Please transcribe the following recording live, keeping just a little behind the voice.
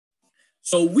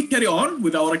So we carry on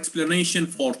with our explanation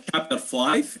for Chapter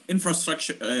 5,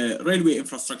 infrastructure, railway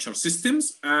infrastructure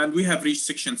systems, and we have reached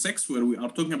Section 6, where we are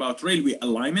talking about railway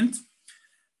alignment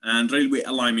and railway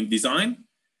alignment design.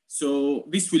 So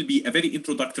this will be a very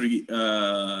introductory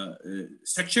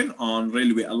section on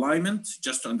railway alignment,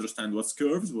 just to understand what's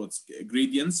curves, what's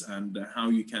gradients, and how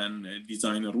you can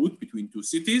design a route between two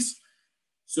cities.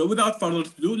 So without further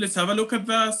ado, let's have a look at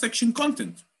the section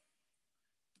content.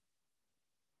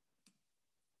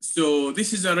 So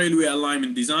this is a railway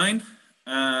alignment design,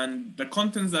 and the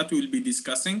contents that we'll be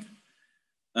discussing.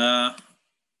 What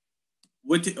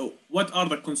are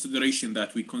the considerations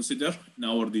that we consider in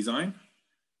our design?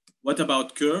 What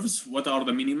about curves? What are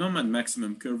the minimum and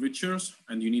maximum curvatures?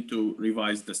 And you need to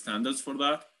revise the standards for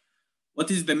that. What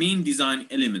is the main design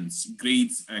elements,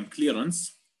 grades, and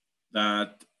clearance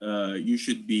that you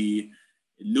should be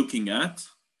looking at?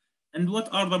 And what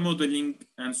are the modeling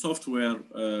and software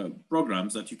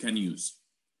programs that you can use?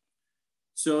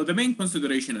 So the main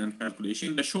consideration and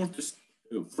calculation, the shortest,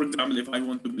 for example, if I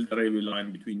want to build a railway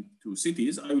line between two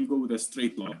cities, I will go with a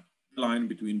straight line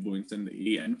between points and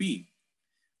A and B.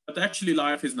 But actually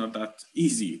life is not that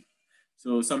easy.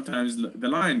 So sometimes the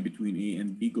line between A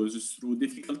and B goes through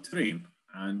difficult terrain,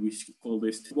 and we call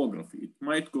this topography. It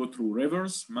might go through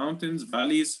rivers, mountains,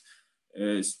 valleys,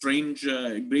 strange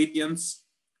gradients,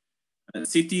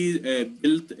 cities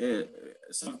built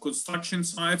some construction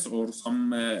sites or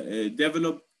some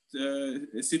developed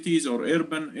cities or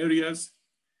urban areas.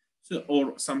 So,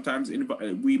 or sometimes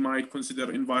we might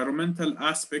consider environmental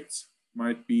aspects,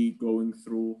 might be going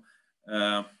through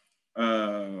a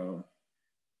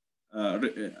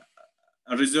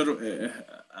reserve,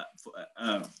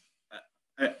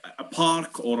 a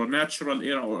park or a natural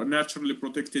area or a naturally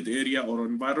protected area or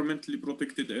environmentally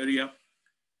protected area.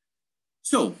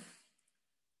 So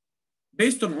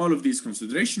based on all of these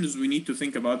considerations, we need to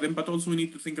think about them, but also we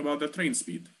need to think about the train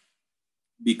speed,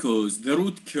 because the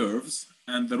route curves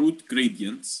and the route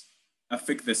gradients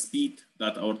affect the speed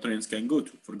that our trains can go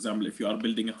to. For example, if you are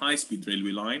building a high-speed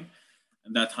railway line,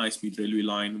 and that high-speed railway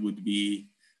line would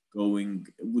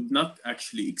not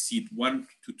actually exceed 1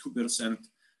 to 2%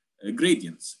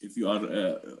 gradients. If you are,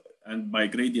 and by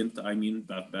gradient, I mean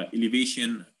that the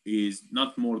elevation is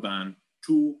not more than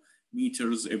 2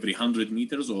 meters every 100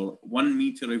 meters or 1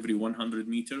 meter every 100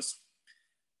 meters.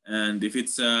 And if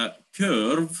it's a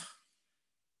curve,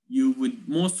 you would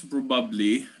most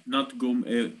probably not go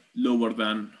lower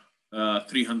than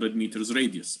 300 meters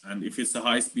radius. And if it's a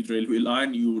high-speed railway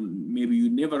line, maybe you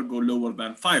never go lower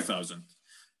than 5,000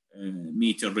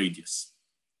 meter radius.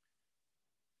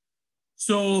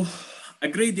 So a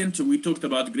gradient, we talked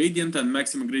about gradient, and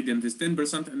maximum gradient is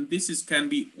 10%, and this can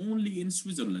be only in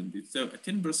Switzerland. It's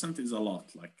 10% is a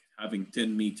lot, like having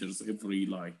 10 meters every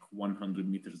like 100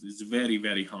 meters is very,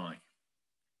 very high.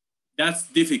 That's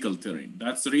difficult terrain.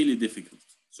 That's really difficult.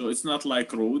 So it's not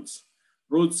like roads.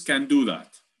 Roads can do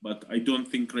that, but I don't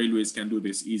think railways can do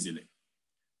this easily.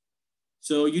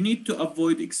 So you need to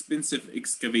avoid expensive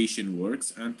excavation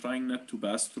works and trying not to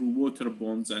pass through water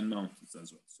ponds and mountains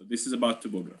as well. So this is about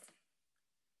topography.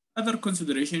 Other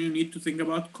consideration, you need to think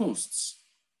about costs,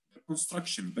 the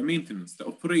construction, the maintenance, the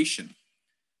operation.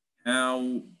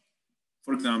 How,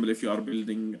 for example, if you are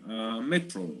building a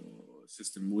metro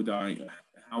system,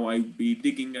 how I be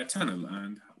digging a tunnel,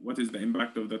 and what is the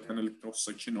impact of the tunnel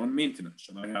cross-section on maintenance?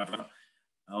 Should I have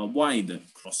a wide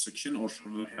cross-section, or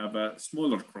should I have a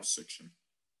smaller cross-section?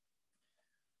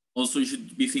 Also, you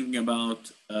should be thinking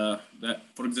about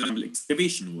for example,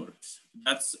 excavation works.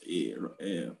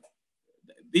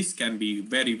 This can be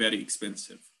very, very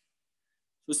expensive.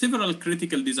 So several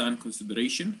critical design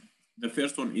considerations. The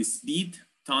first one is speed,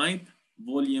 type,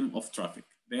 volume of traffic.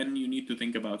 Then you need to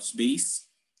think about space,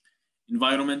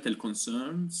 environmental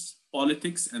concerns,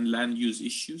 politics and land use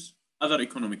issues, other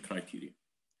economic criteria.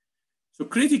 So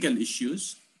critical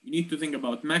issues, you need to think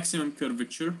about maximum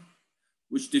curvature,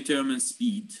 which determines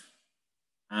speed,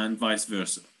 and vice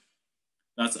versa.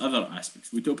 That's other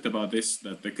aspects. We talked about this,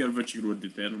 that the curvature will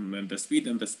determine the speed,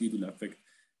 and the speed will affect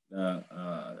the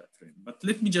train. But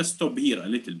let me just stop here a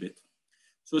little bit.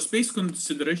 So space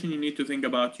consideration, you need to think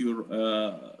about your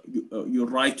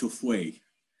right of way.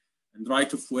 And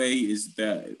right of way is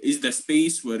the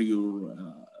space where your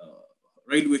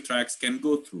railway tracks can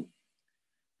go through.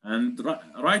 And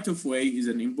right of way is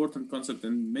an important concept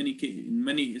in many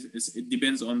cases. It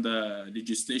depends on the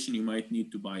legislation. You might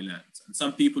need to buy lands, and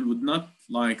some people would not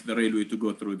like the railway to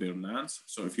go through their lands.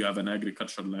 So if you have an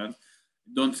agricultural land,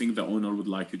 I don't think the owner would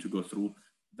like you to go through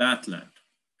that land.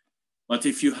 But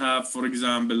if you have, for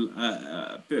example,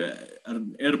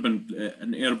 an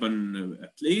urban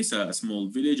place, a small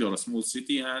village or a small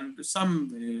city, and some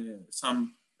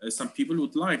people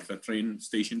would like the train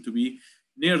station to be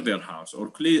near their house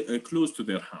or close to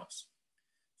their house.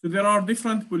 So there are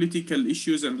different political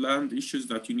issues and land issues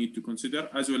that you need to consider,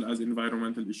 as well as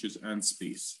environmental issues and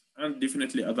space, and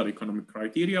definitely other economic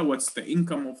criteria. What's the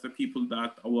income of the people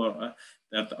that our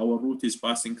route is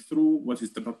passing through? What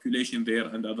is the population there,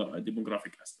 and other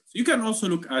demographic aspects. You can also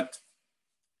look at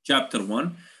chapter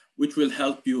 1, which will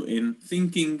help you in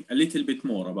thinking a little bit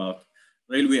more about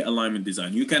railway alignment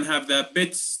design. You can have the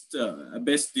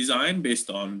best design based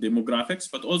on demographics,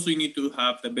 but also you need to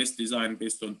have the best design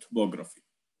based on topography.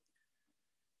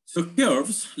 So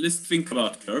curves, let's think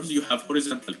about curves. You have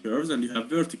horizontal curves and you have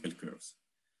vertical curves.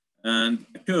 And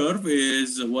a curve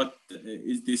is what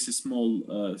is this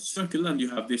small circle, and you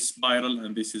have this spiral,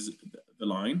 and this is the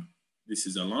line. This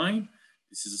is a line,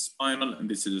 this is a spiral, and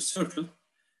this is a circle.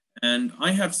 And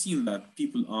I have seen that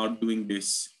people are doing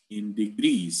this in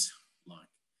degrees,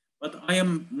 but I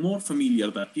am more familiar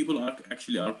that people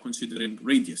are considering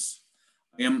radius.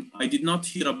 I did not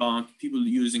hear about people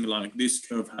using like this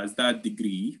curve has that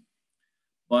degree,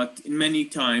 but in many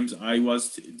times I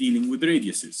was dealing with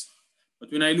radiuses.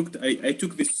 But when I looked, I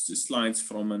took these slides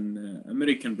from an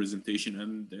American presentation,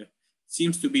 and it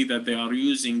seems to be that they are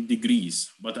using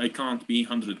degrees, but I can't be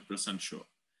 100% sure.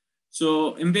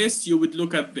 So in this, you would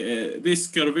look at this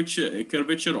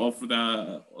curvature of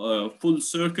the full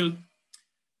circle,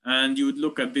 and you would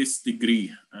look at this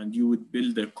degree, and you would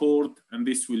build a chord, and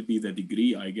this will be the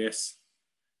degree, I guess.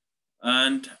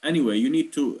 And anyway, you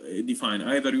need to define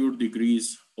either your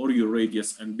degrees or your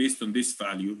radius, and based on this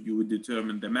value, you would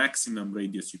determine the maximum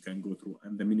radius you can go through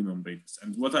and the minimum radius.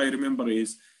 And what I remember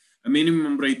is a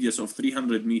minimum radius of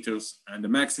 300 meters and a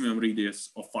maximum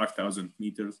radius of 5,000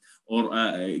 meters, or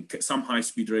some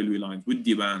high-speed railway lines would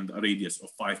demand a radius of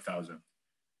 5,000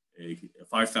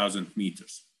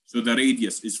 meters. So the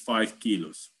radius is 5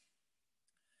 kilos.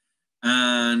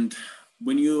 And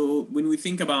when we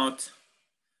think about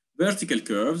vertical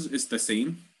curves, it's the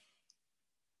same.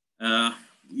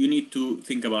 You need to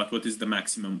think about what is the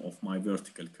maximum of my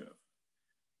vertical curve.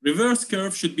 Reverse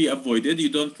curve should be avoided. You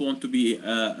don't want to be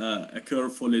a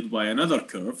curve followed by another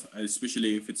curve,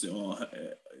 especially if it's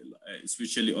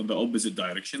especially on the opposite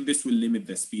direction. This will limit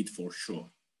the speed for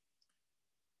sure.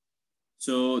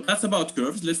 So that's about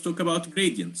curves. Let's talk about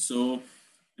gradients. So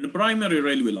in primary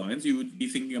railway lines, you would be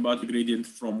thinking about a gradient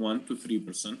from 1 to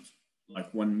 3%,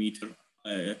 like 1 meter,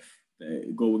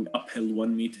 going uphill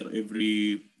 1 meter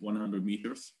every 100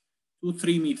 meters, to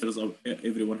 3 meters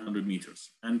every 100 meters.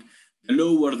 And the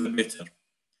lower, the better.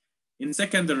 In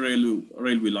secondary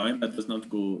railway line that does not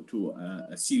go to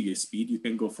a serious speed, you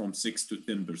can go from 6 to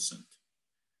 10%.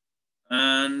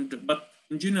 But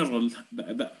in general,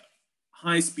 the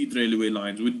high-speed railway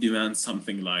lines would demand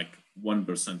something like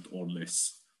 1% or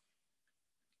less.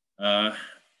 I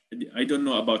don't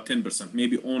know about 10%,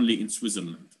 maybe only in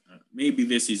Switzerland. Maybe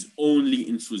this is only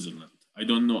in Switzerland. I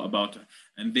don't know about,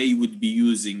 and they would be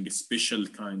using a special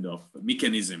kind of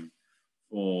mechanism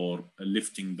for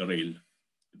lifting the rail,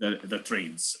 the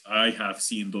trains. I have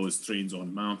seen those trains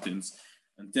on mountains,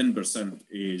 and 10%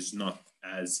 is not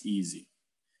as easy.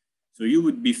 So you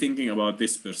would be thinking about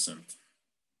this percent.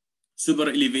 Super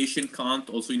elevation count,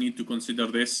 also you need to consider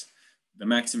this. The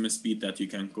maximum speed that you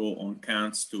can go on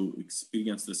counts to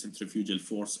experience the centrifugal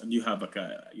force, and you have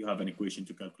an equation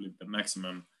to calculate the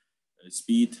maximum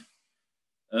speed.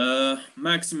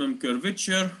 Maximum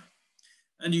curvature,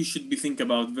 and you should be thinking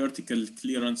about vertical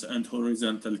clearance and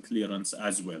horizontal clearance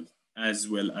as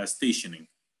well as stationing.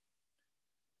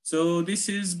 So this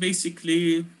is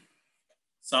basically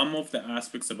some of the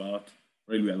aspects about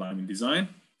railway alignment design.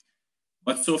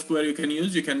 What software you can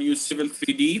use? You can use Civil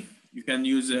 3D. You can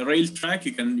use a rail track.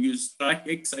 You can use Track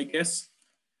X, I guess.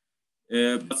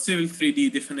 But Civil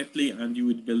 3D definitely, and you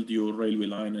would build your railway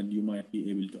line, and you might be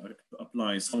able to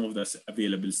apply some of the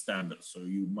available standards. So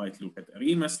you might look at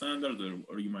ARIMA standard,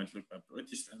 or you might look at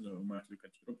British standard, or you might look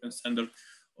at European standard,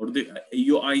 or the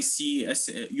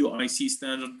UIC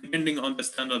standard, depending on the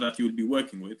standard that you will be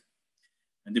working with,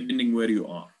 and depending where you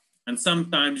are. And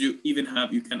sometimes you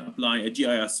can apply a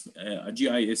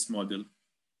GIS model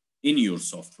in your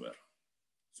software.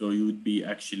 So you would be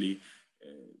actually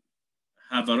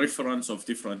have a reference of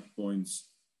different points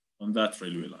on that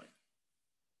railway line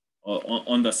or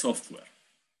on the software.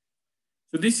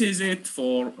 So this is it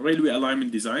for railway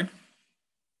alignment design.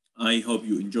 I hope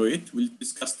you enjoy it. We'll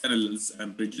discuss tunnels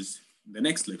and bridges in the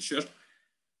next lecture.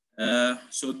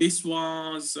 So this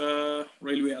was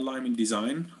railway alignment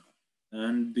design.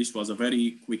 And this was a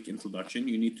very quick introduction.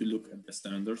 You need to look at the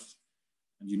standards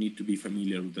and you need to be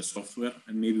familiar with the software,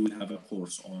 and maybe we'll have a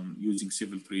course on using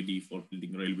Civil 3D for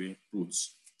building railway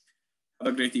routes.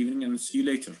 Have a great evening and see you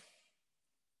later.